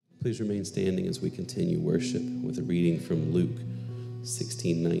Please remain standing as we continue worship with a reading from Luke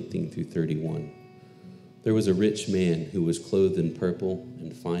 16:19 through 31. There was a rich man who was clothed in purple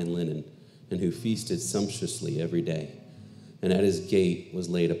and fine linen, and who feasted sumptuously every day. And at his gate was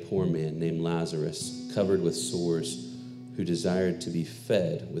laid a poor man named Lazarus, covered with sores, who desired to be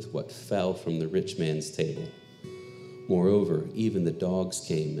fed with what fell from the rich man's table. Moreover, even the dogs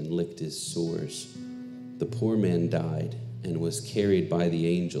came and licked his sores. The poor man died and was carried by the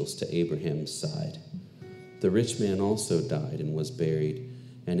angels to Abraham's side. The rich man also died and was buried,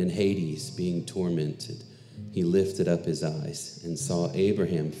 and in Hades, being tormented, he lifted up his eyes and saw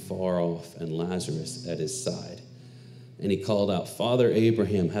Abraham far off and Lazarus at his side. And he called out, "Father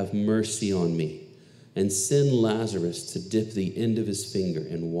Abraham, have mercy on me, and send Lazarus to dip the end of his finger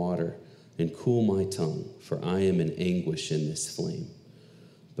in water and cool my tongue, for I am in anguish in this flame."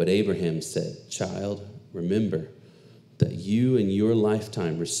 But Abraham said, "Child, remember that you in your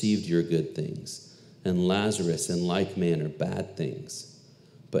lifetime received your good things, and Lazarus in like manner bad things.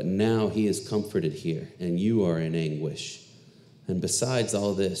 But now he is comforted here, and you are in anguish. And besides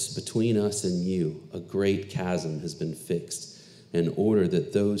all this, between us and you, a great chasm has been fixed, in order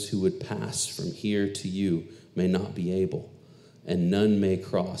that those who would pass from here to you may not be able, and none may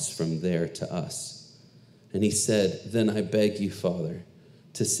cross from there to us." And he said, "Then I beg you, Father,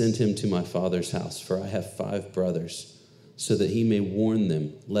 to send him to my father's house, for I have 5 brothers, so that he may warn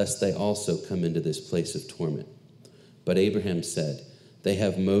them, lest they also come into this place of torment." But Abraham said, "They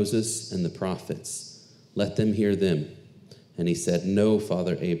have Moses and the prophets. Let them hear them." And he said, "No,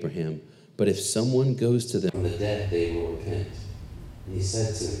 Father Abraham, but if someone goes to them from the dead, they will repent." And he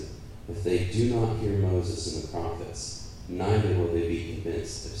said to him, "If they do not hear Moses and the prophets, neither will they be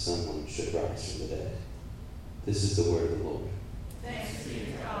convinced if someone should rise from the dead." This is the word of the Lord. Thanks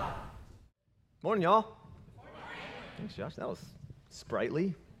be to God. Morning, y'all. Morning. Thanks, Josh. That was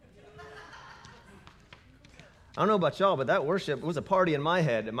sprightly. I don't know about y'all, but that worship, it was a party in my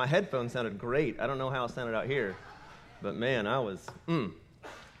head, and my headphones sounded great. I don't know how it sounded out here, but man, I was, And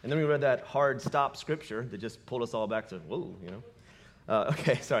then we read that hard stop scripture that just pulled us all back to, whoa, you know.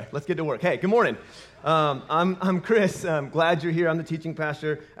 Okay, sorry, let's get to work. Hey, good morning. I'm Chris. I'm glad you're here. I'm the teaching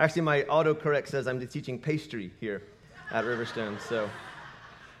pastor. Actually, my autocorrect says I'm the teaching pastry here at Riverstone, so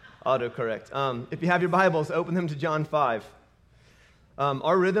autocorrect. If you have your Bibles, open them to John 5.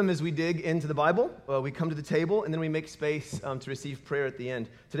 Our rhythm is we dig into the Bible, we come to the table, and then we make space to receive prayer at the end.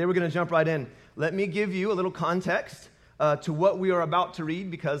 Today we're going to jump right in. Let me give you a little context to what we are about to read,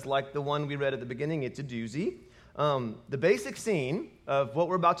 because like the one we read at the beginning, it's a doozy. The basic scene of what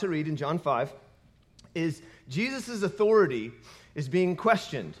we're about to read in John 5 is Jesus' authority is being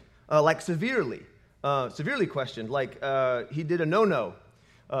questioned, like severely questioned, like he did a no-no,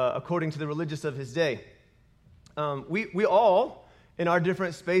 according to the religious of his day. We all, in our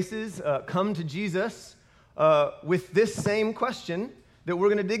different spaces, come to Jesus with this same question that we're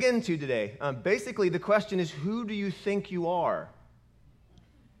going to dig into today. Basically, the question is, who do you think you are?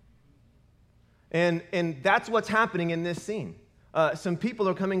 And that's what's happening in this scene. Some people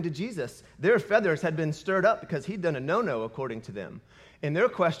are coming to Jesus. Their feathers had been stirred up because he'd done a no-no, according to them. And their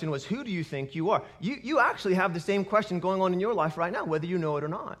question was, who do you think you are? You actually have the same question going on in your life right now, whether you know it or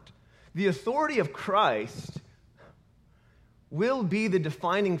not. The authority of Christ will be the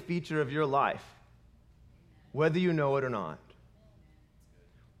defining feature of your life, whether you know it or not.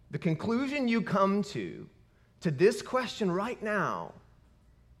 The conclusion you come to this question right now,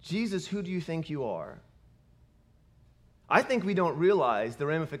 Jesus, who do you think you are? I think we don't realize the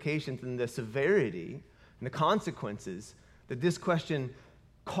ramifications and the severity and the consequences that this question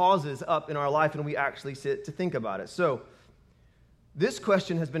causes up in our life, and we actually sit to think about it. So, this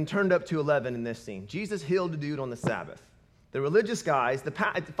question has been turned up to 11 in this scene. Jesus healed a dude on the Sabbath. The religious guys,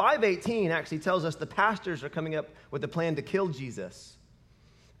 5:18 actually tells us the pastors are coming up with a plan to kill Jesus.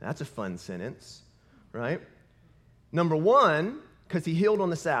 That's a fun sentence, right? Number one, because he healed on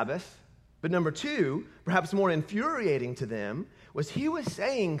the Sabbath. But number two, perhaps more infuriating to them, was he was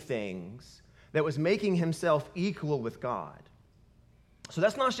saying things that was making himself equal with God. So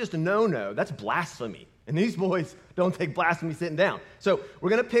that's not just a no-no, that's blasphemy. And these boys don't take blasphemy sitting down. So we're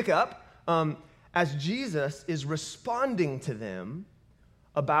going to pick up as Jesus is responding to them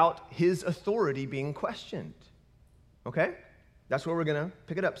about his authority being questioned. Okay? That's where we're going to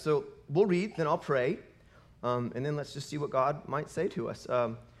pick it up. So we'll read, then I'll pray, and then let's just see what God might say to us.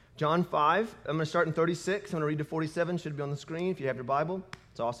 John 5, I'm going to start in 36. I'm going to read to 47. Should be on the screen if you have your Bible.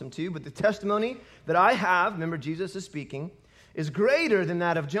 It's awesome too. But the testimony that I have, remember Jesus is speaking, is greater than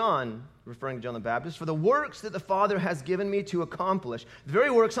that of John, referring to John the Baptist, for the works that the Father has given me to accomplish, the very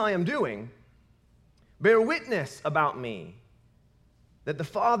works I am doing, bear witness about me. that the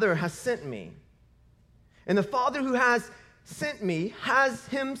Father has sent me. And the Father who has sent me has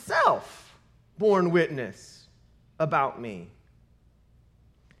himself borne witness about me.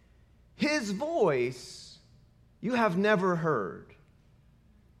 His voice you have never heard.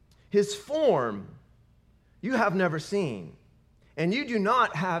 His form you have never seen. And you do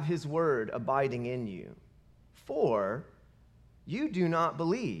not have his word abiding in you, for you do not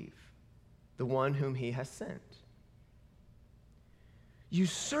believe the one whom he has sent. You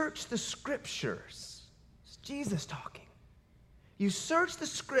search the scriptures. It's Jesus talking. You search the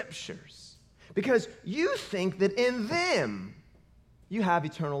scriptures because you think that in them you have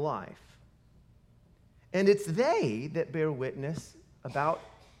eternal life. And it's they that bear witness about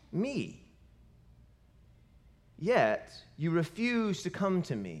me. Yet you refuse to come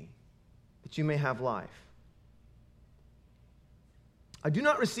to me that you may have life. I do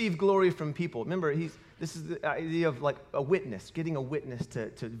not receive glory from people. Remember, this is the idea of like a witness, getting a witness to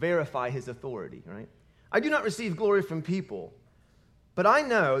verify his authority, right? I do not receive glory from people, but I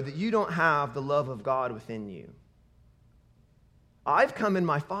know that you don't have the love of God within you. I've come in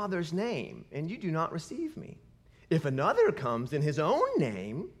my Father's name, and you do not receive me. If another comes in his own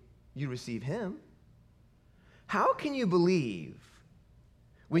name, you receive him. How can you believe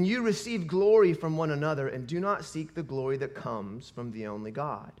when you receive glory from one another and do not seek the glory that comes from the only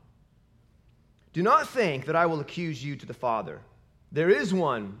God? Do not think that I will accuse you to the Father. There is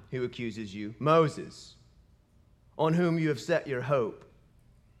one who accuses you, Moses, on whom you have set your hope.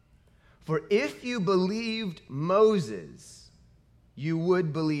 For if you believed Moses, you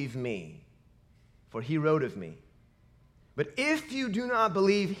would believe me, for he wrote of me. But if you do not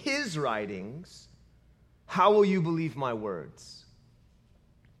believe his writings, how will you believe my words?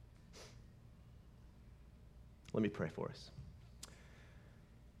 Let me pray for us.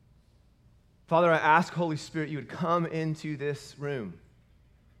 Father, I ask, Holy Spirit, you would come into this room.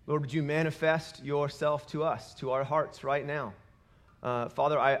 Lord, would you manifest yourself to us, to our hearts right now?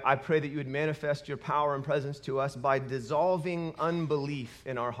 Father, I pray that you would manifest your power and presence to us by dissolving unbelief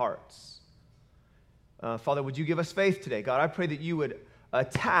in our hearts. Father, would you give us faith today? God, I pray that you would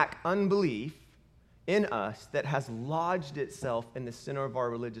attack unbelief in us that has lodged itself in the center of our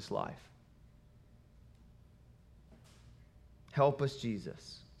religious life. Help us,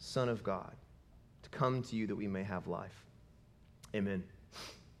 Jesus, Son of God, to come to you that we may have life. Amen.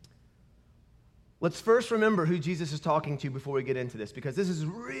 Let's first remember who Jesus is talking to before we get into this, because this is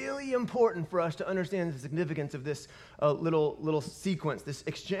really important for us to understand the significance of this little sequence, this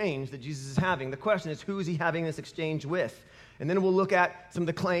exchange that Jesus is having. The question is, who is he having this exchange with? And then we'll look at some of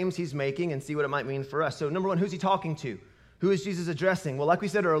the claims he's making and see what it might mean for us. So number one, who's he talking to? Who is Jesus addressing? Well, like we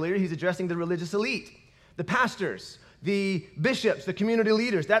said earlier, he's addressing the religious elite, the pastors, the bishops, the community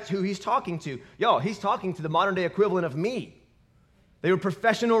leaders. That's who he's talking to. Y'all, he's talking to the modern day equivalent of me. They were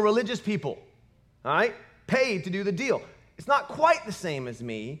professional religious people, all right, paid to do the deal. It's not quite the same as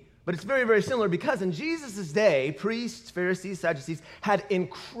me, but it's very, very similar because in Jesus' day, priests, Pharisees, Sadducees had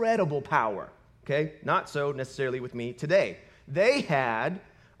incredible power, okay? Not so necessarily with me today. They had,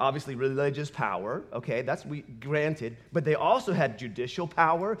 obviously, religious power, okay, that's granted, but they also had judicial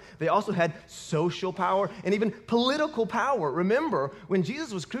power, they also had social power, and even political power. Remember, when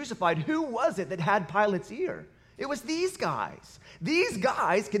Jesus was crucified, who was it that had Pilate's ear? It was these guys. These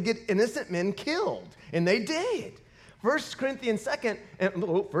guys could get innocent men killed, and they did. 1 Corinthians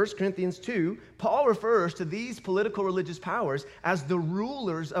 2, Paul refers to these political religious powers as the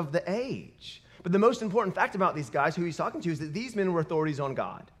rulers of the age. But the most important fact about these guys, who he's talking to, is that these men were authorities on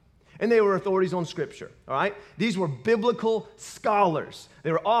God. And they were authorities on Scripture, all right? These were biblical scholars.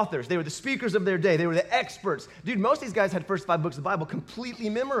 They were authors. They were the speakers of their day. They were the experts. Dude, most of these guys had first 5 books of the Bible completely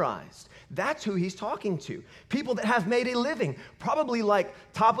memorized. That's who he's talking to. People that have made a living, probably like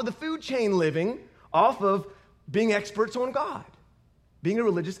top of the food chain living off of being experts on God, being a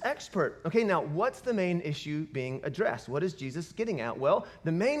religious expert. Okay, now what's the main issue being addressed? What is Jesus getting at? Well,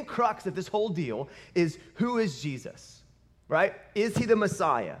 the main crux of this whole deal is, who is Jesus, right? Is he the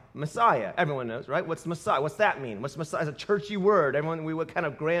Messiah? Messiah, everyone knows, right? What's the Messiah? What's that mean? What's Messiah? It's a churchy word. Everyone, we would kind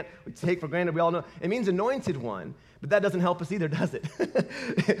of we take for granted, we all know. It means anointed one, but that doesn't help us either, does it?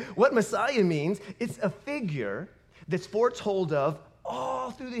 What Messiah means, it's a figure that's foretold of all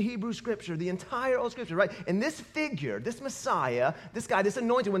through the Hebrew Scripture, the entire Old Scripture, right? And this figure, this Messiah, this guy, this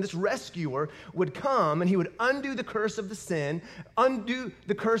anointed one, this rescuer would come and he would undo the curse of the sin, undo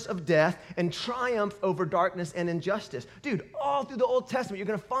the curse of death, and triumph over darkness and injustice. Dude, all through the Old Testament, you're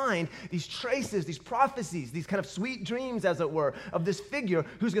going to find these traces, these prophecies, these kind of sweet dreams, as it were, of this figure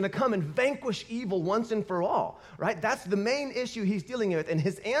who's going to come and vanquish evil once and for all, right? That's the main issue he's dealing with. And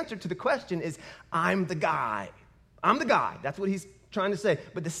his answer to the question is, I'm the guy. I'm the guy. That's what he's trying to say.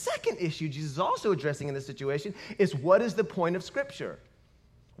 But the second issue Jesus is also addressing in this situation is, what is the point of Scripture?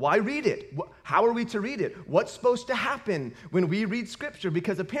 Why read it? How are we to read it? What's supposed to happen when we read Scripture?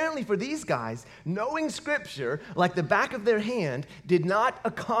 Because apparently for these guys, knowing Scripture like the back of their hand did not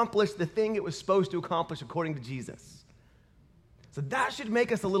accomplish the thing it was supposed to accomplish according to Jesus. So that should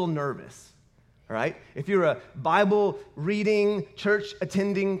make us a little nervous, all right? If you're a Bible-reading,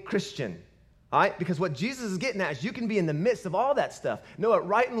 church-attending Christian, all right? Because what Jesus is getting at is you can be in the midst of all that stuff, know it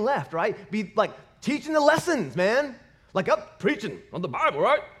right and left, right? Be like teaching the lessons, man. Like up preaching on the Bible,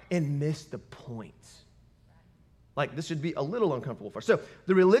 right? And miss the point. Like this should be a little uncomfortable for us. So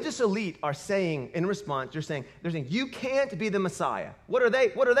the religious elite are saying in response, they're saying, you can't be the Messiah. What are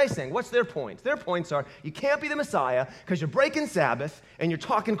they saying? What's their points? Their points are, you can't be the Messiah because you're breaking Sabbath and you're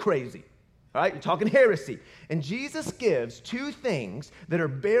talking crazy. All right? You're talking heresy. And Jesus gives two things that are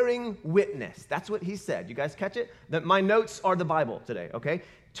bearing witness. That's what he said. You guys catch it? That my notes are the Bible today, okay?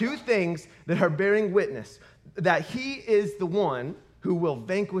 Two things that are bearing witness that he is the one who will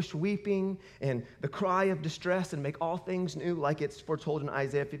vanquish weeping and the cry of distress and make all things new, like it's foretold in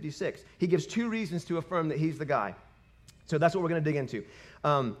Isaiah 56. He gives two reasons to affirm that he's the guy. So that's what we're going to dig into.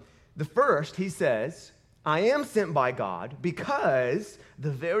 The first, he says, I am sent by God because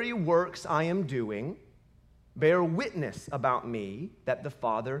the very works I am doing bear witness about me that the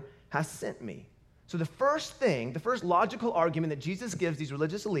Father has sent me. So the first thing, the first logical argument that Jesus gives these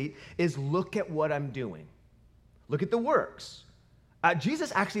religious elite is, look at what I'm doing. Look at the works.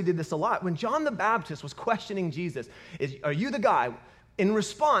 Jesus actually did this a lot. When John the Baptist was questioning Jesus, are you the guy? In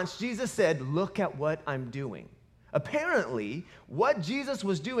response, Jesus said, look at what I'm doing. Apparently, what Jesus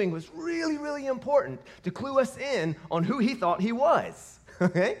was doing was really, really important to clue us in on who he thought he was.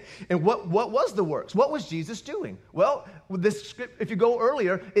 Okay? And what was the works? What was Jesus doing? Well, with this script, if you go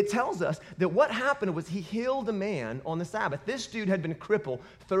earlier, it tells us that what happened was he healed a man on the Sabbath. This dude had been crippled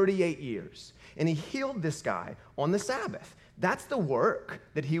 38 years. And he healed this guy on the Sabbath. That's the work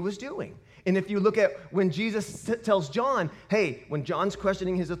that he was doing. And if you look at when Jesus tells John, hey, when John's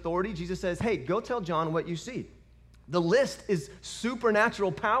questioning his authority, Jesus says, hey, go tell John what you see. The list is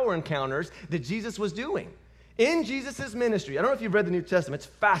supernatural power encounters that Jesus was doing. In Jesus' ministry, I don't know if you've read the New Testament,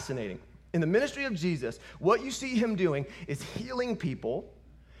 it's fascinating. In the ministry of Jesus, what you see him doing is healing people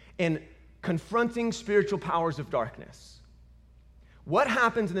and confronting spiritual powers of darkness. What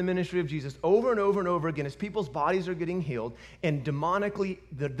happens in the ministry of Jesus over and over and over again is people's bodies are getting healed and the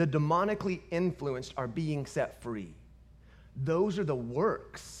demonically influenced are being set free. Those are the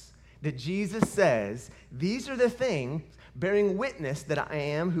works that Jesus says, these are the things bearing witness that I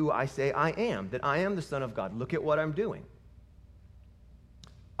am who I say I am, that I am the Son of God. Look at what I'm doing.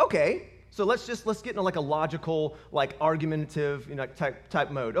 Okay, so let's get into like a logical, like argumentative,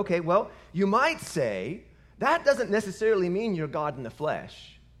 type mode. Okay, well, you might say, that doesn't necessarily mean you're God in the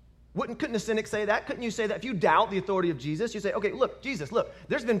flesh. Couldn't a cynic say that? Couldn't you say that? If you doubt the authority of Jesus, you say, okay, look, Jesus, look,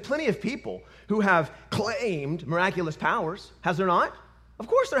 there's been plenty of people who have claimed miraculous powers. Has there not? Of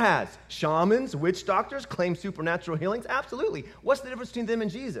course there has. Shamans, witch doctors claim supernatural healings. Absolutely. What's the difference between them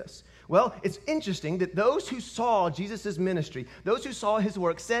and Jesus? Well, it's interesting that those who saw Jesus' ministry, those who saw his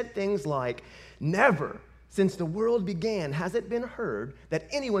work, said things like, never since the world began has it been heard that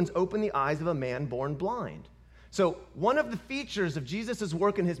anyone's opened the eyes of a man born blind. So one of the features of Jesus'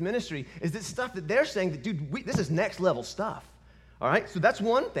 work in his ministry is this stuff that they're saying that, dude, this is next level stuff. All right, so that's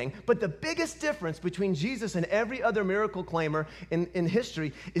one thing. But the biggest difference between Jesus and every other miracle claimer in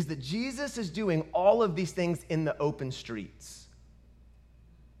history is that Jesus is doing all of these things in the open streets.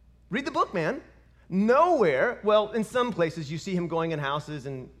 Read the book, man. Nowhere, well, in some places you see him going in houses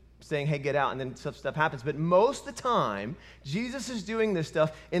and saying, hey, get out, and then stuff happens. But most of the time, Jesus is doing this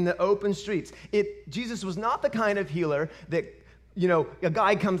stuff in the open streets. Jesus was not the kind of healer that, a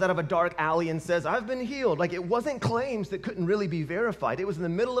guy comes out of a dark alley and says, I've been healed. Like, it wasn't claims that couldn't really be verified. It was in the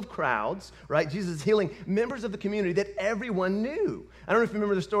middle of crowds, right? Jesus is healing members of the community that everyone knew. I don't know if you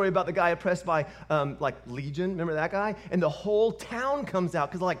remember the story about the guy oppressed by, Legion. Remember that guy? And the whole town comes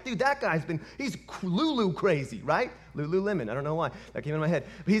out because, dude, that guy's he's Lulu crazy, right? Lululemon. I don't know why. That came in my head.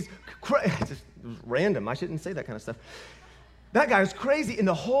 But he's it's just random. I shouldn't say that kind of stuff. That guy is crazy, and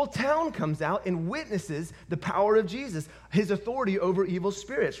the whole town comes out and witnesses the power of Jesus, his authority over evil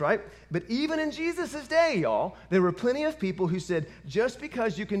spirits, right? But even in Jesus' day, y'all, there were plenty of people who said, just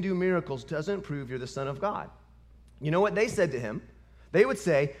because you can do miracles doesn't prove you're the Son of God. You know what they said to him? They would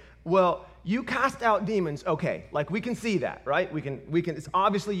say, well, you cast out demons, okay, we can see that, right? We can. It's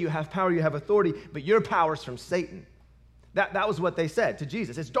obviously you have power, you have authority, but your power's from Satan. That was what they said to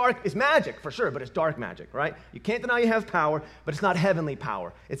Jesus. It's dark, it's magic for sure, but it's dark magic, right? You can't deny you have power, but it's not heavenly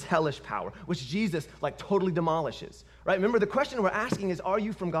power. It's hellish power, which Jesus totally demolishes, right? Remember, the question we're asking is, are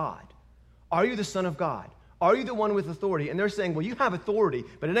you from God? Are you the Son of God? Are you the one with authority? And they're saying, well, you have authority,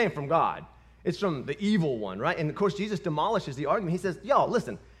 but it ain't from God. It's from the evil one, right? And of course, Jesus demolishes the argument. He says, y'all,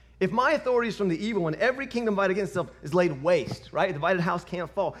 listen, if my authority is from the evil one, every kingdom divided against itself is laid waste, right? A divided house can't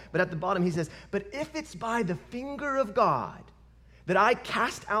fall. But at the bottom, he says, but if it's by the finger of God that I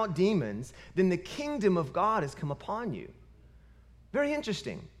cast out demons, then the kingdom of God has come upon you. Very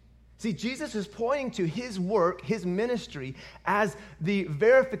interesting. See, Jesus is pointing to his work, his ministry, as the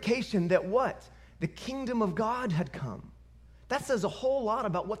verification that what? The kingdom of God had come. That says a whole lot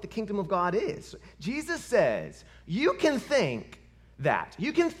about what the kingdom of God is. Jesus says, you can think that.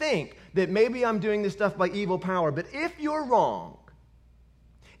 You can think that maybe I'm doing this stuff by evil power, but if you're wrong,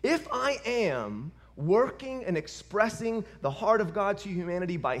 if I am working and expressing the heart of God to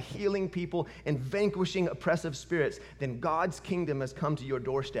humanity by healing people and vanquishing oppressive spirits, then God's kingdom has come to your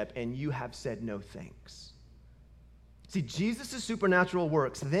doorstep and you have said no thanks. See, Jesus' supernatural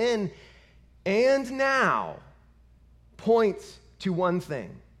works then and now points to one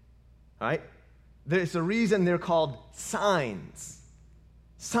thing, right? There's a reason they're called signs.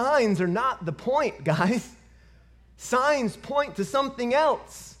 Signs are not the point, guys. Signs point to something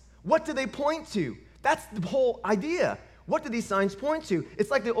else. What do they point to? That's the whole idea. What do these signs point to?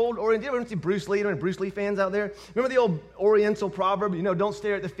 It's like the old Oriental, you ever see Bruce Lee, any Bruce Lee fans out there? Remember the old Oriental proverb, don't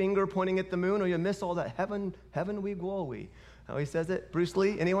stare at the finger pointing at the moon or you'll miss all that heaven we glory. How he says it? Bruce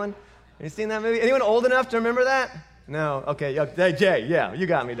Lee, anyone? Have you seen that movie? Anyone old enough to remember that? No? Okay, hey, Jay, yeah, you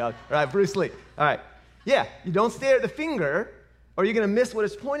got me, dog. All right, Bruce Lee. All right. Yeah, you don't stare at the finger or you're going to miss what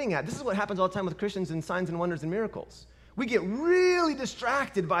it's pointing at. This is what happens all the time with Christians in signs and wonders and miracles. We get really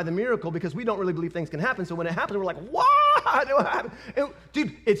distracted by the miracle because we don't really believe things can happen. So when it happens, we're like, what?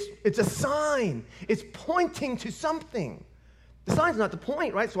 Dude, it's a sign. It's pointing to something. The sign's not the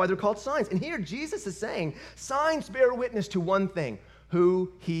point, right? That's why they're called signs. And here Jesus is saying signs bear witness to one thing,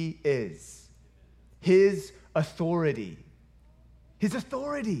 who he is. His authority. His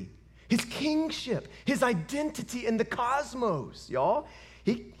authority. His kingship. His identity in the cosmos, y'all.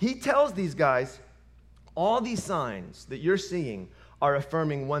 He tells these guys, all these signs that you're seeing are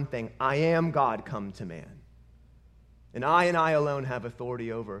affirming one thing. I am God come to man. And I alone have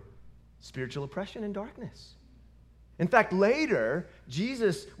authority over spiritual oppression and darkness. In fact, later,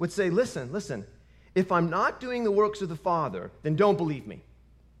 Jesus would say, listen, if I'm not doing the works of the Father, then don't believe me.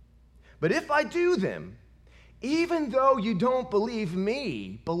 But if I do them, even though you don't believe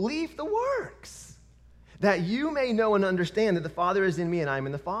me, believe the works, that you may know and understand that the Father is in me and I am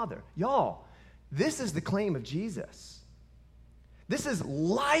in the Father. Y'all, this is the claim of Jesus. This is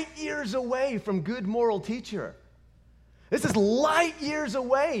light years away from good moral teacher. This is light years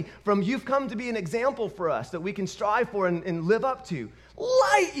away from you've come to be an example for us that we can strive for and live up to.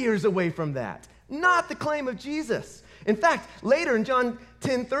 Light years away from that. Not the claim of Jesus. In fact, later in John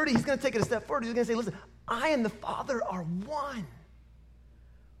 10:30, he's going to take it a step further. He's going to say, listen, I and the Father are one.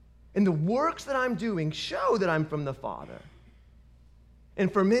 And the works that I'm doing show that I'm from the Father.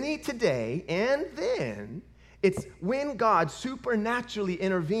 And for many today and then, it's when God supernaturally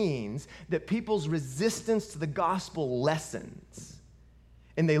intervenes that people's resistance to the gospel lessens.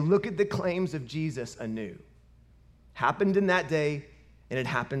 And they look at the claims of Jesus anew. Happened in that day, and it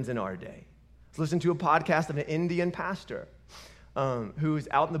happens in our day. Let's listen to a podcast of an Indian pastor who's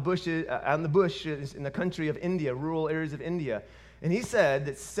out in the bush in the country of India, rural areas of India. And he said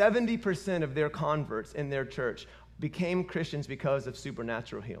that 70% of their converts in their church became Christians because of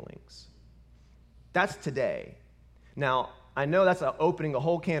supernatural healings. That's today. Now, I know that's opening a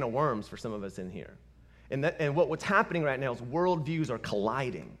whole can of worms for some of us in here. And what's happening right now is worldviews are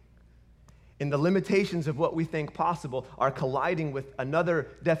colliding. And the limitations of what we think possible are colliding with another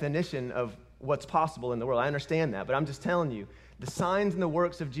definition of what's possible in the world. I understand that, but I'm just telling you, the signs and the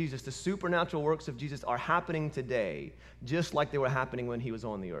works of Jesus, the supernatural works of Jesus are happening today, just like they were happening when he was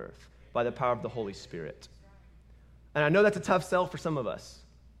on the earth, by the power of the Holy Spirit. And I know that's a tough sell for some of us.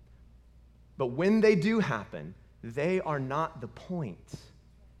 But when they do happen, they are not the point.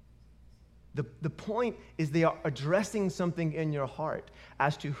 The point is they are addressing something in your heart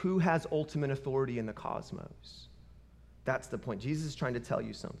as to who has ultimate authority in the cosmos. That's the point. Jesus is trying to tell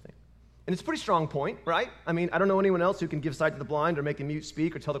you something. And it's a pretty strong point, right? I mean, I don't know anyone else who can give sight to the blind or make a mute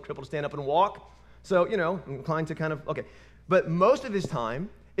speak or tell the cripple to stand up and walk. So, I'm inclined to kind of, okay. But most of his time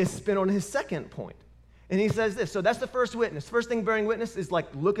is spent on his second point. And he says this. So that's the first witness. First thing bearing witness is like,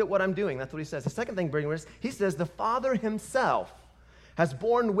 look at what I'm doing. That's what he says. The second thing bearing witness, he says the Father himself has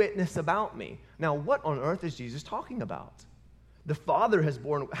borne witness about me. Now, what on earth is Jesus talking about? The Father has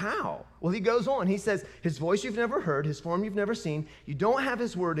borne, how? Well, he goes on. He says, his voice you've never heard, his form you've never seen. You don't have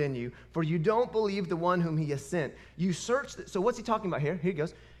his word in you, for you don't believe the one whom he has sent. You search, so what's he talking about here? Here he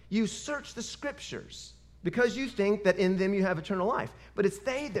goes. You search the scriptures because you think that in them you have eternal life. But it's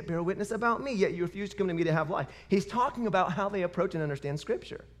they that bear witness about me, yet you refuse to come to me to have life. He's talking about how they approach and understand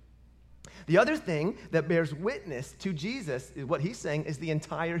scripture. The other thing that bears witness to Jesus is what he's saying is the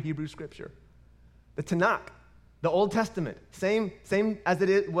entire Hebrew scripture. The Tanakh, the Old Testament, same as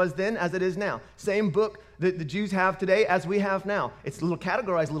was then as it is now. Same book that the Jews have today as we have now. It's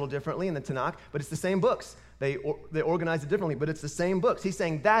categorized a little differently in the Tanakh, but it's the same books. They organize it differently, but it's the same books. He's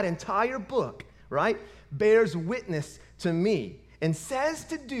saying that entire book, right, bears witness to me and says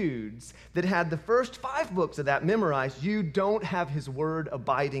to dudes that had the first 5 books of that memorized, you don't have his word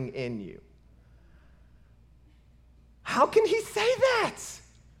abiding in you. How can he say that?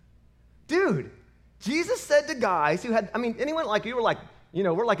 Dude, Jesus said to guys who had, anyone like you were like,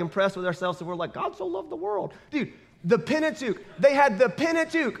 we're like impressed with ourselves, so we're like, God so loved the world. Dude, the Pentateuch, they had the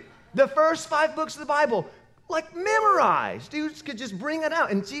Pentateuch, the first 5 books of the Bible, like memorized. Dudes could just bring it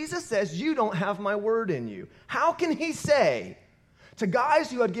out. And Jesus says, you don't have my word in you. How can he say to guys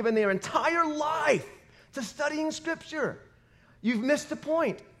who had given their entire life to studying scripture, you've missed the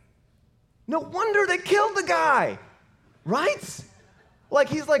point? No wonder they killed the guy, right? Like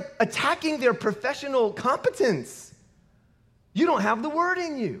he's like attacking their professional competence. You don't have the word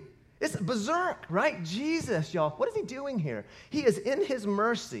in you. It's berserk, right? Jesus, y'all, what is he doing here? He is in his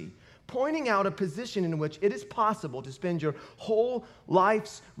mercy pointing out a position in which it is possible to spend your whole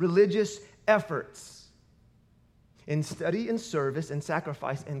life's religious efforts in study and service and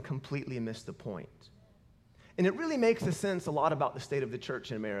sacrifice and completely miss the point. And it really makes sense a lot about the state of the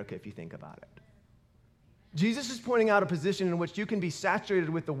church in America if you think about it. Jesus is pointing out a position in which you can be saturated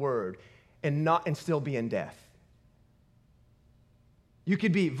with the word and still be in death. You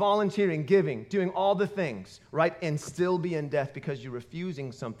could be volunteering, giving, doing all the things, right, and still be in death because you're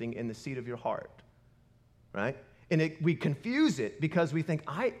refusing something in the seat of your heart, right? And we confuse it because we think,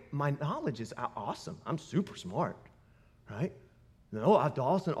 my knowledge is awesome. I'm super smart, right? No, I've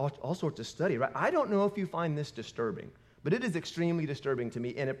done all sorts of study, right? I don't know if you find this disturbing, but it is extremely disturbing to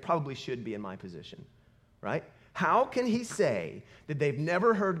me, and it probably should be in my position. Right? How can he say that they've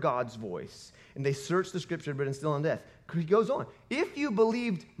never heard God's voice and they search the scripture but are still in death? He goes on. If you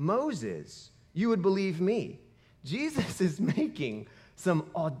believed Moses, you would believe me. Jesus is making some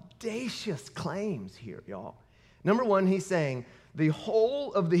audacious claims here, y'all. Number one, he's saying the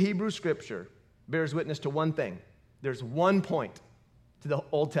whole of the Hebrew scripture bears witness to one thing. There's one point to the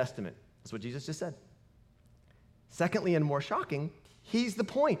Old Testament. That's what Jesus just said. Secondly, and more shocking, he's the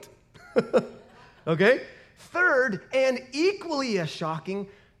point. Okay? Third, and equally as shocking,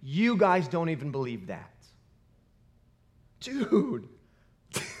 you guys don't even believe that. Dude,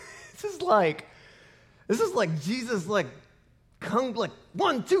 this is like Jesus kung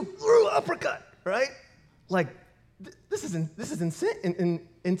 1, 2, uppercut, right? Like this is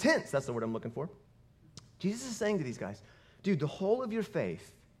intense. That's the word I'm looking for. Jesus is saying to these guys, dude, the whole of your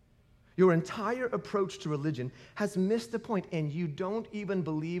faith, your entire approach to religion has missed the point, and you don't even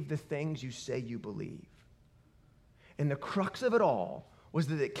believe the things you say you believe. And the crux of it all was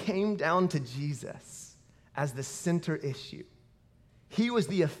that it came down to Jesus as the center issue. He was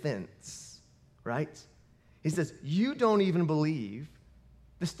the offense, right? He says, you don't even believe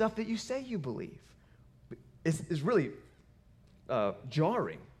the stuff that you say you believe. It's really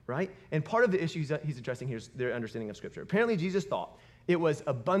jarring, right? And part of the issue he's addressing here is their understanding of Scripture. Apparently, Jesus thought it was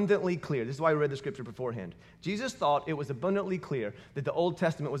abundantly clear. This is why we read the Scripture beforehand. Jesus thought it was abundantly clear that the Old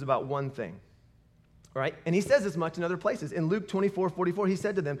Testament was about one thing, right? And he says as much in other places. In Luke 24:44, he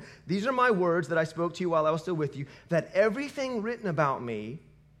said to them, these are my words that I spoke to you while I was still with you, that everything written about me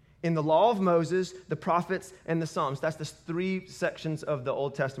in the law of Moses, the prophets, and the Psalms. That's the 3 sections of the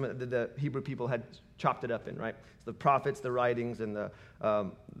Old Testament that the Hebrew people had chopped it up in, right? It's the prophets, the writings, and the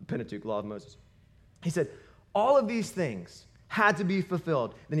Pentateuch, law of Moses. He said, all of these things had to be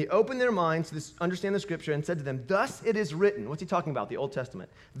fulfilled. Then he opened their minds to understand the scripture and said to them, thus it is written. What's he talking about? The Old Testament.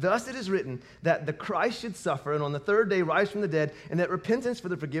 Thus it is written that the Christ should suffer and on the 3rd day rise from the dead, and that repentance for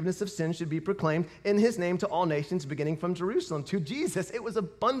the forgiveness of sins should be proclaimed in his name to all nations, beginning from Jerusalem. To Jesus, it was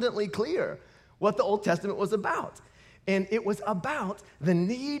abundantly clear what the Old Testament was about. And it was about the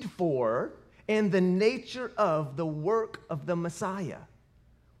need for and the nature of the work of the Messiah,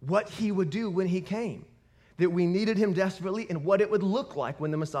 what he would do when he came. That we needed him desperately and what it would look like when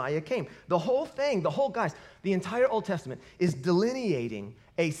the Messiah came. The whole thing, the entire Old Testament is delineating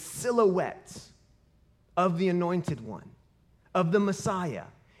a silhouette of the anointed one, of the Messiah.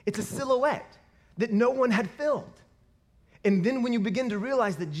 It's a silhouette that no one had filled. And then when you begin to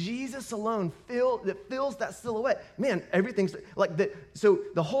realize that Jesus alone fills that silhouette, man, everything's like that. So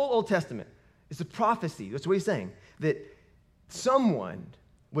the whole Old Testament is a prophecy. That's what he's saying, that someone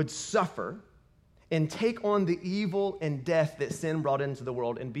would suffer and take on the evil and death that sin brought into the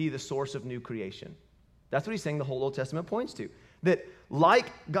world and be the source of new creation. That's what he's saying the whole Old Testament points to. That like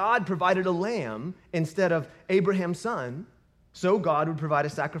God provided a lamb instead of Abraham's son, so God would provide a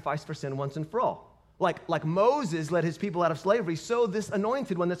sacrifice for sin once and for all. Like Moses led his people out of slavery, so this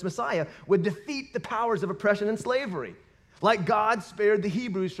anointed one, this Messiah, would defeat the powers of oppression and slavery. Like God spared the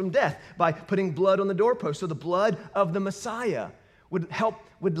Hebrews from death by putting blood on the doorpost, so the blood of the Messiah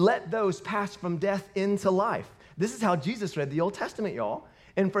would let those pass from death into life. This is how Jesus read the Old Testament, y'all.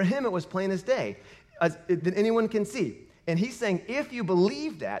 And for him, it was plain as day, that anyone can see. And he's saying, if you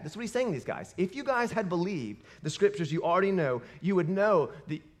believe that, that's what he's saying to these guys. If you guys had believed the scriptures you already know, you would know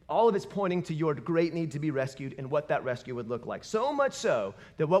all of it's pointing to your great need to be rescued and what that rescue would look like. So much so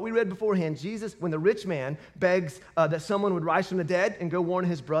that what we read beforehand, Jesus, when the rich man begs that someone would rise from the dead and go warn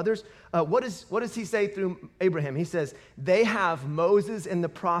his brothers, what does he say through Abraham? He says, they have Moses and the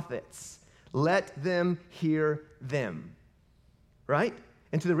prophets. Let them hear them. Right?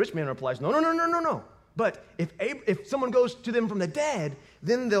 And to the rich man replies, no. But if someone goes to them from the dead,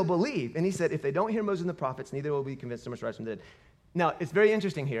 then they'll believe. And he said, if they don't hear Moses and the prophets, neither will be convinced someone rise from the dead. Now, it's very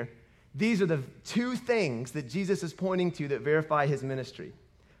interesting here. These are the two things that Jesus is pointing to that verify his ministry.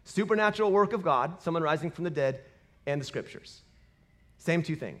 Supernatural work of God, someone rising from the dead, and the scriptures. Same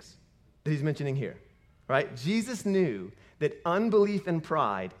two things that he's mentioning here, right? Jesus knew that unbelief and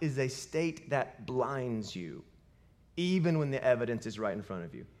pride is a state that blinds you, even when the evidence is right in front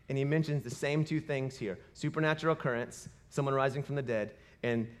of you. And he mentions the same two things here: supernatural occurrence, someone rising from the dead,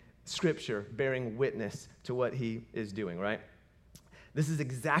 and scripture bearing witness to what he is doing, right? This is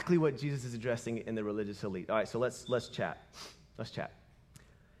exactly what Jesus is addressing in the religious elite. All right, so let's chat. Let's chat.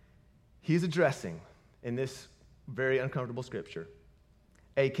 He's addressing, in this very uncomfortable scripture,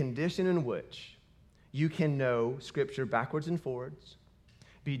 a condition in which you can know scripture backwards and forwards,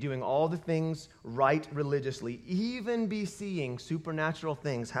 be doing all the things right religiously, even be seeing supernatural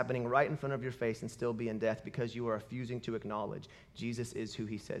things happening right in front of your face and still be in death because you are refusing to acknowledge Jesus is who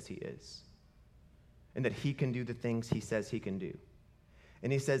he says he is and that he can do the things he says he can do.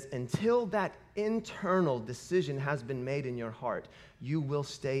 And he says, until that internal decision has been made in your heart, you will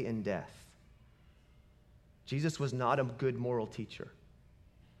stay in death. Jesus was not a good moral teacher.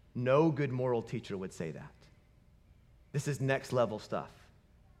 No good moral teacher would say that. This is next level stuff.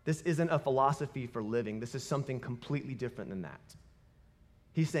 This isn't a philosophy for living. This is something completely different than that.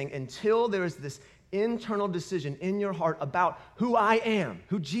 He's saying, until there is this internal decision in your heart about who I am,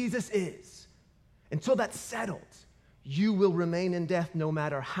 who Jesus is, until that's settled, you will remain in death no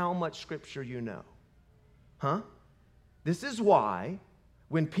matter how much scripture you know. This is why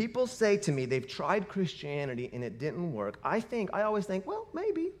when people say to me they've tried Christianity and it didn't work, I always think, well,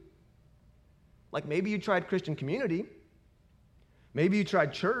 maybe. Like maybe you tried Christian community. Maybe you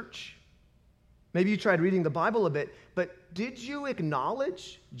tried church. Maybe you tried reading the Bible a bit. But did you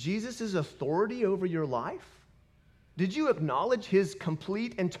acknowledge Jesus' authority over your life? Did you acknowledge his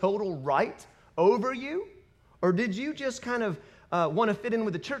complete and total right over you? Or did you just kind of want to fit in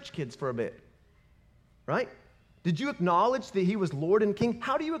with the church kids for a bit? Right? Did you acknowledge that he was Lord and King?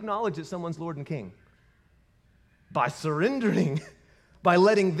 How do you acknowledge that someone's Lord and King? By surrendering, by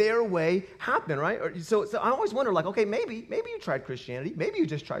letting their way happen, right? So I always wonder, like, okay, maybe you tried Christianity. Maybe you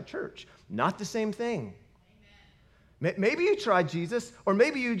just tried church. Not the same thing. Amen. Maybe you tried Jesus, or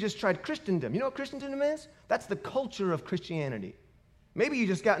maybe you just tried Christendom. You know what Christendom is? That's the culture of Christianity. Maybe you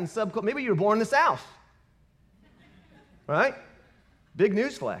just got in subculture. Maybe you were born in the South. Right? Big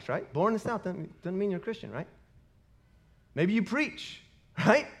news flash, right? Born in the South doesn't mean you're a Christian, right? Maybe you preach,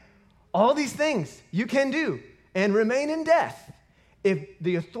 right? All these things you can do and remain in death if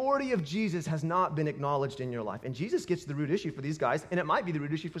the authority of Jesus has not been acknowledged in your life. And Jesus gets the root issue for these guys, and it might be the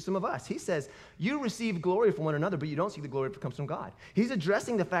root issue for some of us. He says, you receive glory from one another, but you don't see the glory that comes from God. He's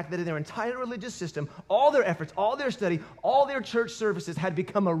addressing the fact that in their entire religious system, all their efforts, all their study, all their church services had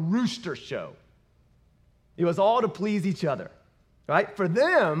become a rooster show. It was all to please each other, right? For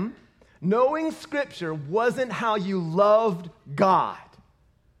them, knowing Scripture wasn't how you loved God.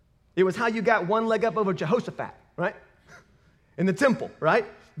 It was how you got one leg up over Jehoshaphat, right? In the temple, right?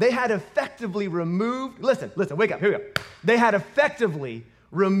 They had effectively removed, listen, wake up, here we go. They had effectively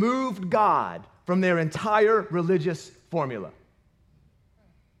removed God from their entire religious formula.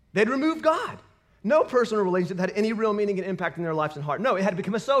 They'd removed God. No personal relationship had any real meaning and impact in their lives and heart. No, it had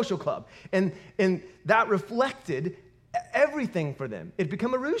become a social club. And that reflected everything for them. It'd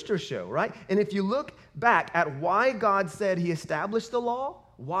become a rooster show, right? And if you look back at why God said he established the law,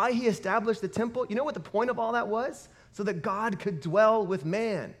 why he established the temple, you know what the point of all that was? So that God could dwell with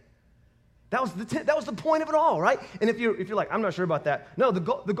man. That was the point of it all, right? And if you're like, I'm not sure about that. No, the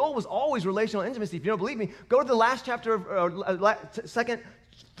goal was always relational intimacy. If you don't believe me, go to the last chapter of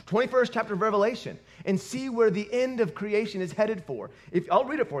 21st chapter of Revelation and see where the end of creation is headed for. I'll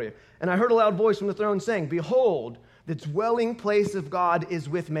read it for you. And I heard a loud voice from the throne saying, "Behold, the dwelling place of God is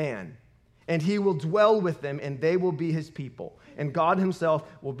with man, and he will dwell with them, and they will be his people. And God himself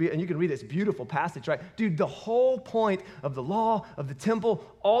will be," and you can read this beautiful passage, right? Dude, the whole point of the law, of the temple,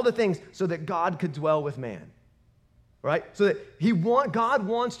 all the things, so that God could dwell with man, right? So that God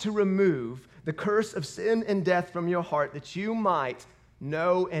wants to remove the curse of sin and death from your heart that you might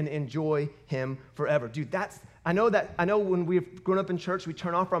know and enjoy him forever. Dude, I know when we've grown up in church, we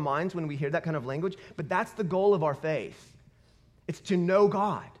turn off our minds when we hear that kind of language, but that's the goal of our faith. It's to know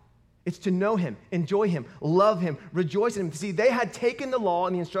God. It's to know him, enjoy him, love him, rejoice in him. See, they had taken the law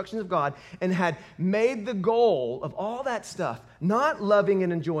and the instructions of God and had made the goal of all that stuff, not loving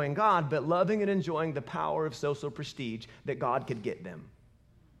and enjoying God, but loving and enjoying the power of social prestige that God could get them.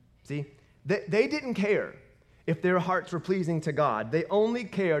 See, they didn't care if their hearts were pleasing to God. They only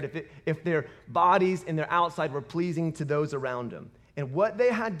cared if their bodies and their outside were pleasing to those around them. And what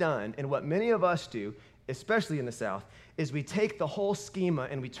they had done, and what many of us do, especially in the South, is we take the whole schema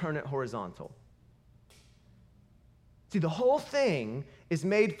and we turn it horizontal. See, the whole thing is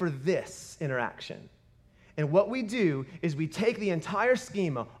made for this interaction. And what we do is we take the entire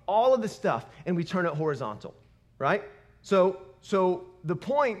schema, all of the stuff, and we turn it horizontal, right? So the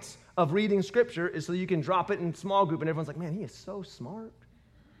point of reading Scripture is so you can drop it in small group and everyone's like, man, he is so smart,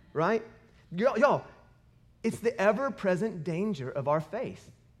 right? Y'all, it's the ever-present danger of our faith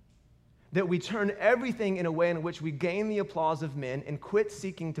that we turn everything in a way in which we gain the applause of men and quit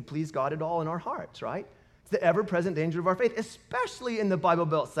seeking to please God at all in our hearts, right? It's the ever-present danger of our faith, especially in the Bible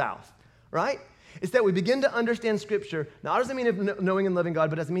Belt South, right? It's that we begin to understand Scripture, not as a means of knowing and loving God,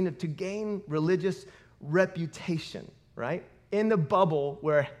 but as a means to gain religious reputation, right? In the bubble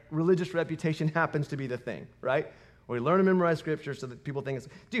where religious reputation happens to be the thing, right? Where we learn to memorize Scripture so that people think it's...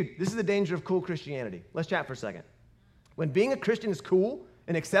 Dude, this is the danger of cool Christianity. Let's chat for a second. When being a Christian is cool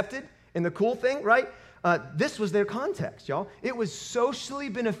and accepted, and the cool thing, right? This was their context, y'all. It was socially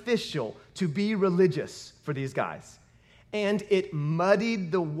beneficial to be religious for these guys. And it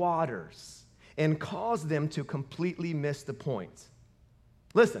muddied the waters and caused them to completely miss the point.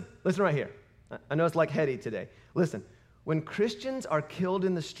 Listen right here. I know it's like heady today. Listen, when Christians are killed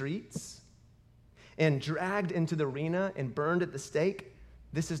in the streets and dragged into the arena and burned at the stake,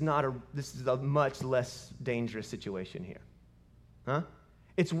 this is a much less dangerous situation here. Huh?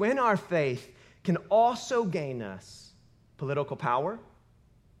 It's when our faith can also gain us political power,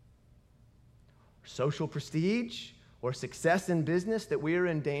 social prestige, or success in business that we are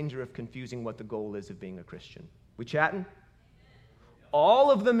in danger of confusing what the goal is of being a Christian. We chatting? All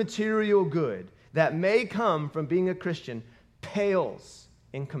of the material good that may come from being a Christian pales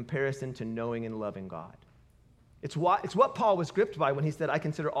in comparison to knowing and loving God. It's what Paul was gripped by when he said, I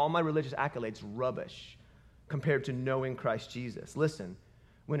consider all my religious accolades rubbish compared to knowing Christ Jesus. Listen,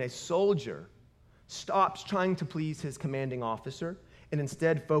 when a soldier stops trying to please his commanding officer and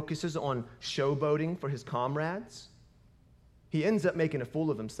instead focuses on showboating for his comrades, he ends up making a fool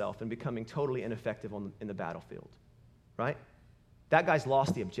of himself and becoming totally ineffective in the battlefield, right? That guy's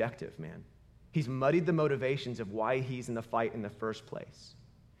lost the objective, man. He's muddied the motivations of why he's in the fight in the first place.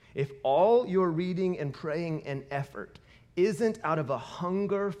 If all your reading and praying and effort isn't out of a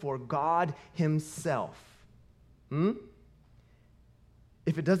hunger for God himself,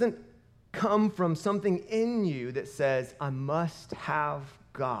 if it doesn't come from something in you that says, I must have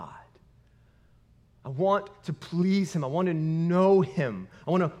God, I want to please him, I want to know him,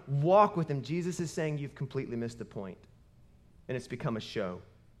 I want to walk with him, Jesus is saying you've completely missed the point, and it's become a show.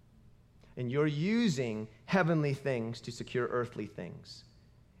 And you're using heavenly things to secure earthly things.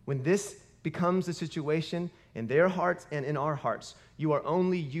 When this becomes a situation in their hearts and in our hearts, you are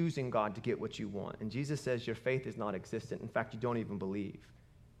only using God to get what you want. And Jesus says your faith is not existent. In fact, you don't even believe.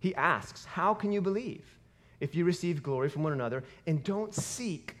 He asks, how can you believe if you receive glory from one another and don't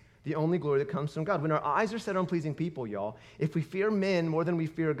seek the only glory that comes from God? When our eyes are set on pleasing people, y'all, if we fear men more than we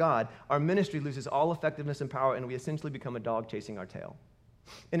fear God, our ministry loses all effectiveness and power, and we essentially become a dog chasing our tail.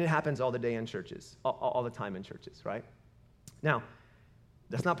 And it happens all the day in churches, all the time in churches, right? Now,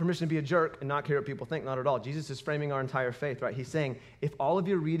 That's not permission to be a jerk and not care what people think, not at all. Jesus is framing our entire faith, right? He's saying, if all of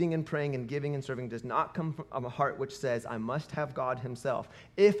your reading and praying and giving and serving does not come from a heart which says, I must have God himself,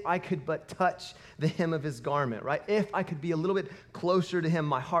 if I could but touch the hem of his garment, right? If I could be a little bit closer to him,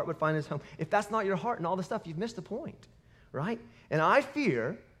 my heart would find his home. If that's not your heart and all this stuff, you've missed the point, right? And I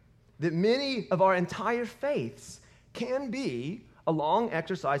fear that many of our entire faiths can be a long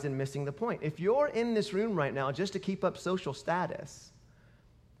exercise in missing the point. If you're in this room right now just to keep up social status,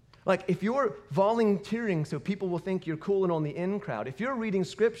 like if you're volunteering so people will think you're cool and on the in crowd, if you're reading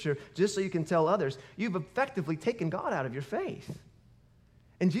scripture just so you can tell others, you've effectively taken God out of your faith.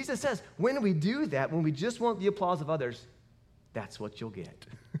 And Jesus says, when we do that, when we just want the applause of others, that's what you'll get,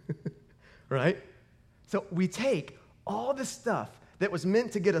 right? So we take all the stuff that was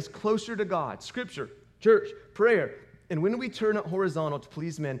meant to get us closer to God, scripture, church, prayer, and when we turn it horizontal to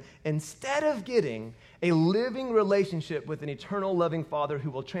please men, instead of getting a living relationship with an eternal loving Father who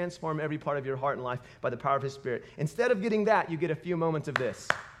will transform every part of your heart and life by the power of his Spirit, instead of getting that, you get a few moments of this.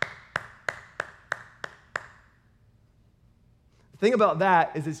 The thing about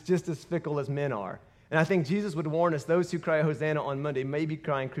that is it's just as fickle as men are. And I think Jesus would warn us, those who cry Hosanna on Monday may be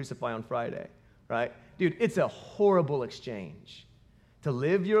crying Crucify on Friday, right? Dude, it's a horrible exchange to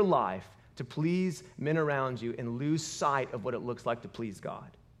live your life to please men around you and lose sight of what it looks like to please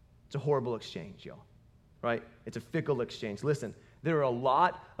God. It's a horrible exchange, y'all, right? It's a fickle exchange. Listen, there are a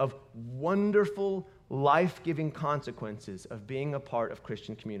lot of wonderful, life-giving consequences of being a part of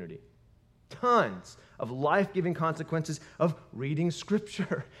Christian community. Tons of life-giving consequences of reading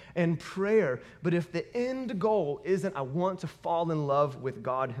scripture and prayer. But if the end goal isn't, I want to fall in love with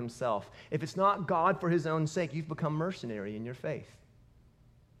God himself, if it's not God for his own sake, you've become mercenary in your faith.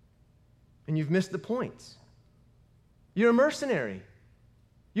 And you've missed the point. You're a mercenary.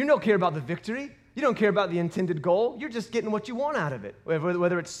 You don't care about the victory. You don't care about the intended goal. You're just getting what you want out of it,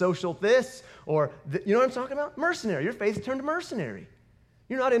 whether it's social this or, you know what I'm talking about? Mercenary. Your faith turned mercenary.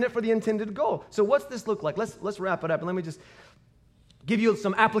 You're not in it for the intended goal. So what's this look like? Let's wrap it up, and let me just give you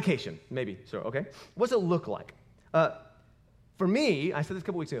some application, maybe. So, okay? What's it look like? For me, I said this a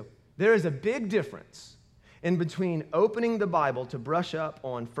couple weeks ago, there is a big difference in between opening the Bible to brush up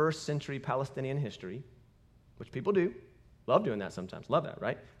on first century Palestinian history, which people do. Love doing that sometimes. Love that,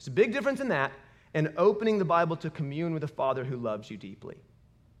 right? There's a big difference in that and opening the Bible to commune with a Father who loves you deeply.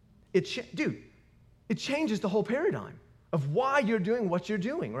 It changes the whole paradigm of why you're doing what you're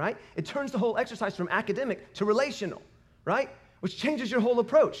doing, right? It turns the whole exercise from academic to relational, right? Which changes your whole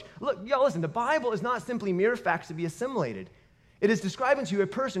approach. Look, y'all, listen, the Bible is not simply mere facts to be assimilated. It is describing to you a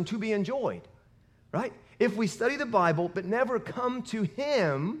person to be enjoyed, right? If we study the Bible but never come to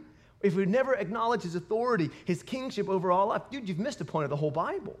him, if we never acknowledge his authority, his kingship over all life, dude, you've missed the point of the whole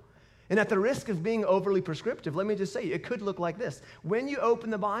Bible. And at the risk of being overly prescriptive, let me just say, it could look like this. When you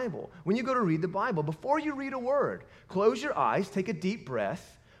open the Bible, when you go to read the Bible, before you read a word, close your eyes, take a deep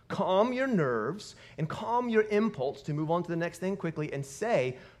breath, calm your nerves, and calm your impulse to move on to the next thing quickly and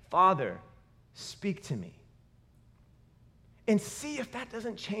say, Father, speak to me. And see if that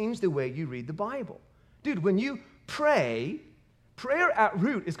doesn't change the way you read the Bible. Dude, when you pray, prayer at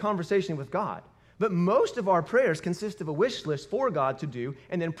root is conversation with God. But most of our prayers consist of a wish list for God to do,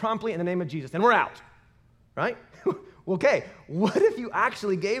 and then promptly in the name of Jesus, and we're out, right? Okay, what if you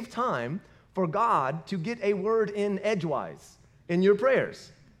actually gave time for God to get a word in edgewise in your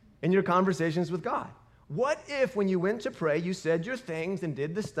prayers, in your conversations with God? What if when you went to pray, you said your things and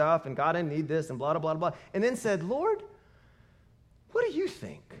did the stuff, and God, I need this, and blah, blah, blah, blah, and then said, Lord, what do you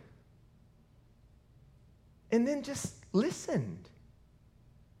think? And then just listened.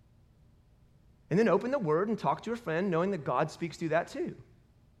 And then open the Word and talk to a friend, knowing that God speaks through that too.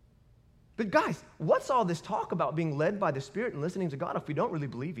 But guys, what's all this talk about being led by the Spirit and listening to God if we don't really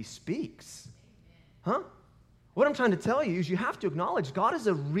believe He speaks? Huh? What I'm trying to tell you is you have to acknowledge God is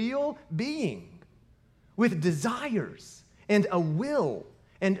a real being with desires and a will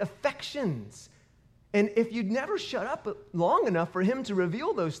and affections. And if you never shut up long enough for Him to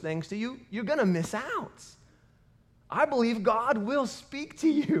reveal those things to you, you're going to miss out. I believe God will speak to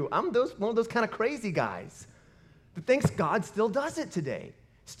you. I'm one of those kind of crazy guys that thinks God still does it today,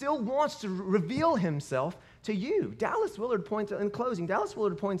 still wants to reveal Himself to you. Dallas Willard points out, in closing, Dallas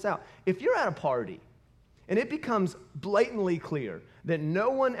Willard points out, if you're at a party and it becomes blatantly clear that no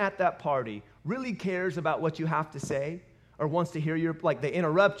one at that party really cares about what you have to say or wants to hear your, like they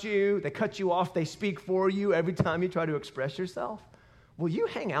interrupt you, they cut you off, they speak for you every time you try to express yourself, will you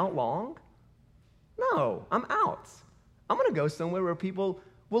hang out long? No, I'm out. I'm going to go somewhere where people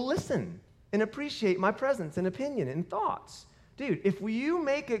will listen and appreciate my presence and opinion and thoughts. Dude, if you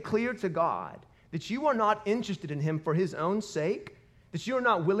make it clear to God that you are not interested in Him for His own sake, that you're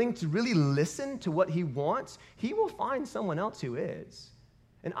not willing to really listen to what he wants, he will find someone else who is.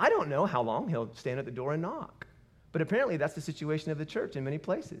 And I don't know how long he'll stand at the door and knock. But apparently that's the situation of the church in many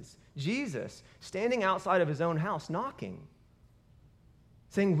places. Jesus standing outside of his own house knocking,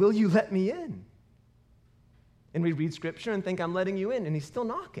 saying, will you let me in? And we read scripture and think I'm letting you in, and he's still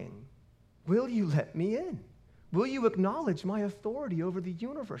knocking. Will you let me in? Will you acknowledge my authority over the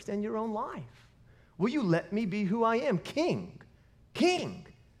universe and your own life? Will you let me be who I am? King. King.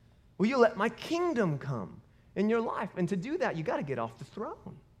 Will you let my kingdom come in your life? And to do that, you got to get off the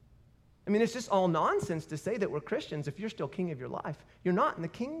throne. I mean, it's just all nonsense to say that we're Christians if you're still king of your life. You're not in the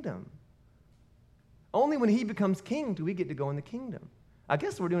kingdom. Only when he becomes king do we get to go in the kingdom. I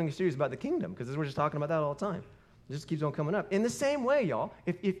guess we're doing a series about the kingdom because we're just talking about that all the time. It just keeps on coming up. In the same way, y'all,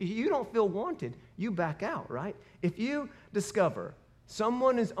 if you don't feel wanted, you back out, right? If you discover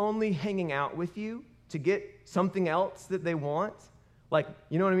someone is only hanging out with you to get something else that they want, like,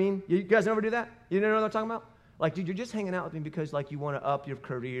 you know what I mean? You guys ever do that? You know what I'm talking about? Like, dude, you're just hanging out with me because, like, you want to up your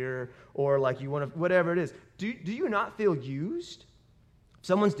career or, like, you want to, whatever it is. Do you not feel used?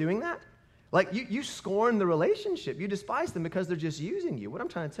 Someone's doing that? Like, you scorn the relationship. You despise them because they're just using you. What I'm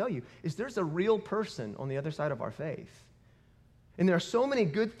trying to tell you is there's a real person on the other side of our faith. And there are so many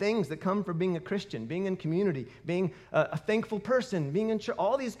good things that come from being a Christian, being in community, being a thankful person, being in church,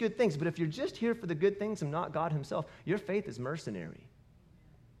 all these good things. But if you're just here for the good things and not God himself, your faith is mercenary.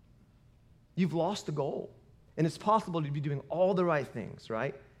 You've lost the goal. And it's possible to be doing all the right things,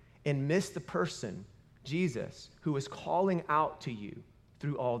 right? And miss the person, Jesus, who is calling out to you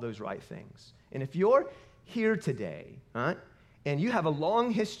through all those right things. And if you're here today, right, and you have a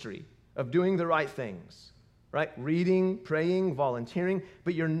long history of doing the right things, right? Reading, praying, volunteering,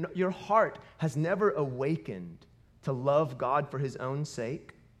 but your heart has never awakened to love God for his own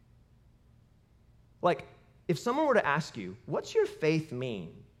sake. Like, if someone were to ask you, what's your faith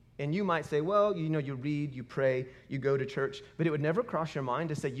mean? And you might say, well, you know, you read, you pray, you go to church, but it would never cross your mind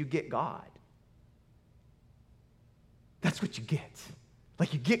to say you get God. That's what you get.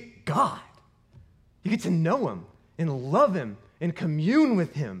 Like, you get God. You get to know him and love him and commune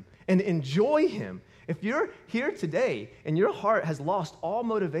with him and enjoy him. If you're here today and your heart has lost all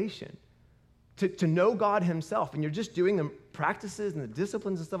motivation to know God himself and you're just doing the practices and the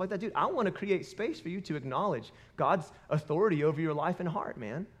disciplines and stuff like that, dude, I want to create space for you to acknowledge God's authority over your life and heart,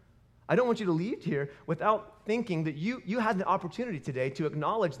 man. I don't want you to leave here without thinking that you had the opportunity today to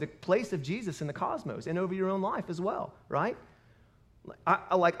acknowledge the place of Jesus in the cosmos and over your own life as well, right?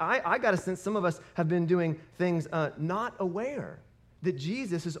 I got a sense some of us have been doing things not aware that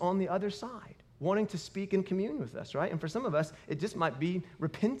Jesus is on the other side, wanting to speak and commune with us, right? And for some of us, it just might be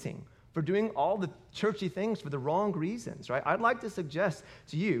repenting for doing all the churchy things for the wrong reasons, right? I'd like to suggest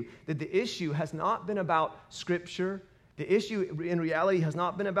to you that the issue has not been about Scripture. The issue in reality has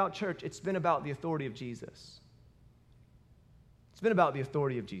not been about church. It's been about the authority of Jesus. It's been about the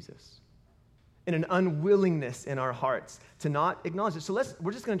authority of Jesus and an unwillingness in our hearts to not acknowledge it. So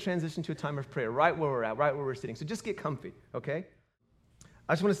we're just going to transition to a time of prayer right where we're at, right where we're sitting. So just get comfy, okay?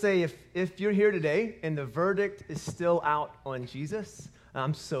 I just want to say if you're here today and the verdict is still out on Jesus,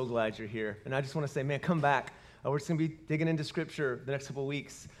 I'm so glad you're here. And I just want to say, man, come back. We're just going to be digging into Scripture the next couple of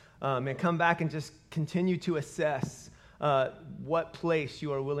weeks. And come back and just continue to assess what place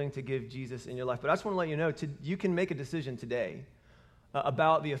you are willing to give Jesus in your life. But I just want to let you know, you can make a decision today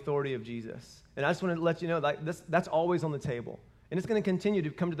about the authority of Jesus. And I just want to let you know that's always on the table. And it's going to continue to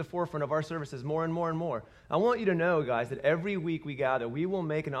come to the forefront of our services more and more and more. I want you to know, guys, that every week we gather, we will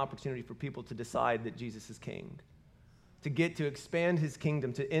make an opportunity for people to decide that Jesus is king, to get to expand his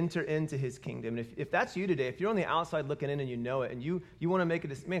kingdom, to enter into his kingdom. And if that's you today, if you're on the outside looking in and you know it, and you want to make a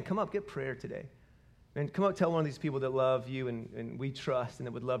decision, man, come up, get prayer today. And come up, tell one of these people that love you and we trust and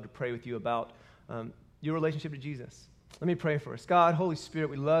that would love to pray with you about your relationship to Jesus. Let me pray for us. God, Holy Spirit,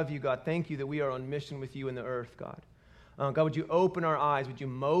 we love you, God. Thank you that we are on mission with you in the earth, God. God, would you open our eyes? Would you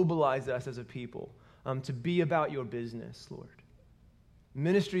mobilize us as a people to be about your business, Lord?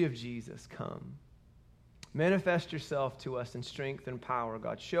 Ministry of Jesus, come. Manifest yourself to us in strength and power,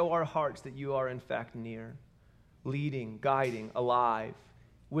 God. Show our hearts that you are, in fact, near, leading, guiding, alive,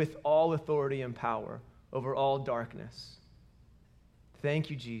 with all authority and power over all darkness. Thank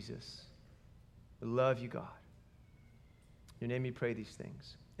you, Jesus. We love you, God. In your name we pray these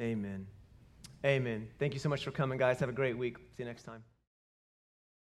things. Amen. Amen. Thank you so much for coming, guys. Have a great week. See you next time.